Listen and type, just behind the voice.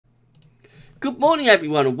Good morning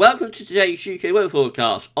everyone and welcome to today's UK weather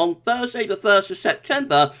forecast on Thursday the 1st of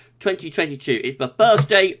September 2022. It's the first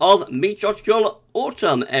day of meteorological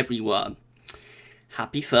autumn, everyone.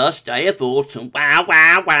 Happy first day of autumn. Wow,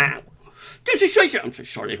 wow, wow. The situation, I'm so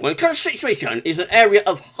sorry everyone, current situation is an area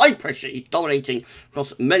of high pressure is dominating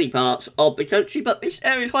across many parts of the country, but this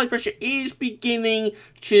area of high pressure is beginning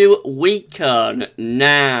to weaken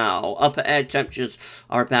now. Upper air temperatures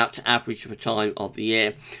are about to average for the time of the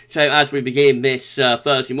year. So as we begin this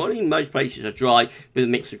Thursday morning, most places are dry with a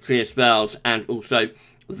mix of clear spells and also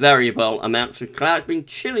variable amounts of clouds. Been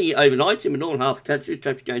chilly overnight in the northern half of the country,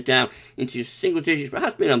 temperatures going down into single digits, but it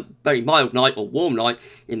has been a very mild night or warm night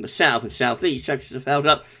in the south and southeast. Temperatures have held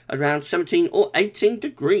up around 17 or 18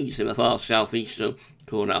 degrees in the far southeastern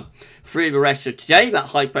corner. Through the rest of today, that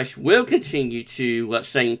high pressure will continue to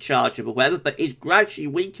stay in charge of the weather, but is gradually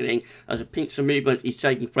weakening as a pincer movement is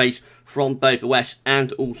taking place from both the west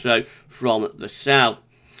and also from the south.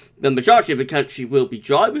 The majority of the country will be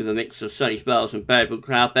dry with a mix of sunny spells and variable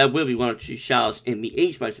cloud. There will be one or two showers in the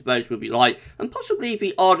east. Most of those will be light and possibly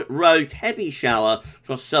the odd rogue heavy shower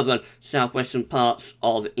across southern, southwestern parts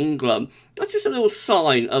of England. That's just a little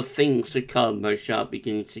sign of things to come. Those showers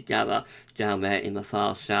beginning to gather down there in the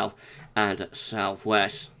far south and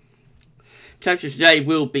southwest. Temperatures today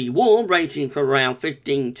will be warm, ranging from around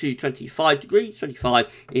 15 to 25 degrees.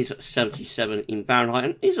 25 is 77 in Fahrenheit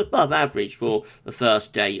and is above average for the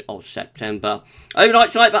first day of September.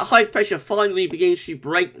 Overnight tonight, that high pressure finally begins to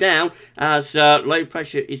break down as low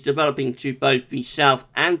pressure is developing to both the south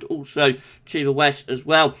and also to the west as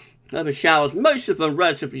well. Other showers, most of them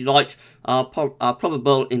relatively light, are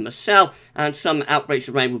probable in the south, and some outbreaks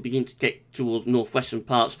of rain will begin to get towards northwestern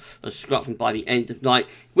parts of Scotland by the end of night.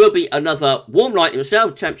 Will be another warm night in the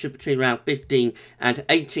south, temperature between around 15 and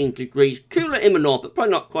 18 degrees. Cooler in the north, but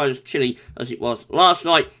probably not quite as chilly as it was last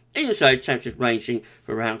night. Even so, temperatures ranging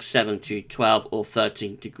from around 7 to 12 or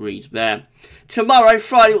 13 degrees there. Tomorrow,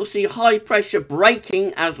 Friday, we'll see high pressure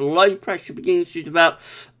breaking as low pressure begins to develop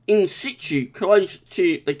in situ close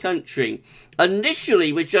to the country.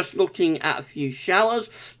 Initially, we're just looking at a few showers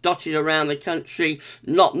dotted around the country.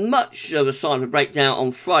 Not much of a sign of a breakdown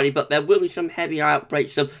on Friday, but there will be some heavier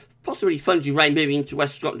outbreaks of possibly fungy rain moving into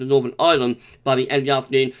West Scotland and Northern Ireland by the end of the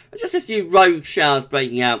afternoon, and just a few rogue showers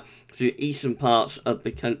breaking out through eastern parts of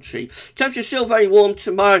the country. Temperature still very warm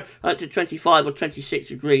tomorrow, up to 25 or 26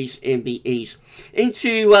 degrees in the east.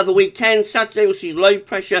 Into the weekend, Saturday we'll see low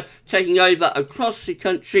pressure taking over across the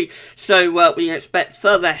country, so we expect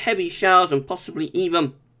further heavy showers and possibly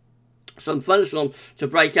even some thunderstorms to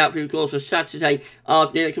break out through the course of Saturday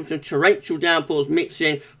afternoon. There comes some torrential downpours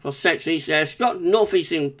mixing across central east there. Scotland, north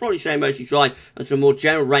east, probably staying mostly dry, and some more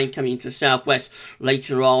general rain coming into the southwest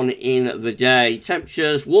later on in the day.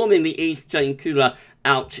 Temperatures warm in the east, turning cooler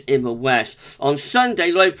out in the west. On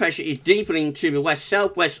Sunday, low pressure is deepening to the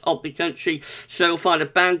west-southwest of the country, so we'll find a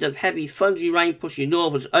band of heavy fungy rain pushing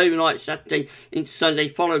northwards overnight Saturday into Sunday,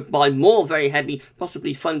 followed by more very heavy,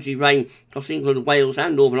 possibly fungy rain across England, Wales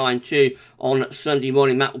and Northern Ireland too on Sunday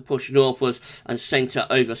morning. That will push northwards and centre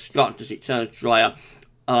over Scotland as it turns drier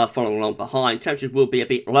following along behind. Temperatures will be a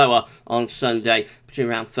bit lower on Sunday, between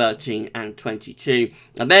around 13 and 22.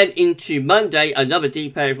 And then into Monday, another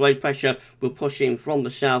deep area of low pressure will push in from the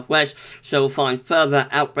southwest, so we'll find further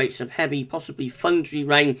outbreaks of heavy, possibly fungy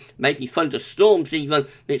rain, maybe thunderstorms even,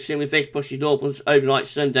 mixing with this, pushing northwards overnight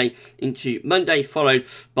Sunday into Monday, followed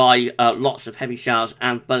by lots of heavy showers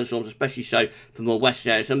and thunderstorms, especially so for more west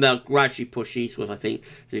areas, and they'll gradually push eastwards, I think,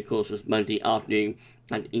 through the course of Monday afternoon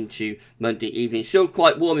and into Monday evening. Still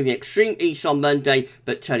quite warm in the extreme east on Monday,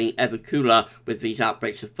 but turning ever cooler with these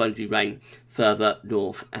outbreaks of fungy rain further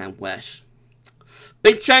north and west.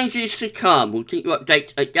 Big changes to come. We'll keep you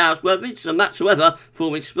updated at GavsWeatherVids, and that's the weather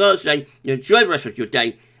for this Thursday. You enjoy the rest of your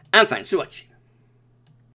day, and thanks for watching.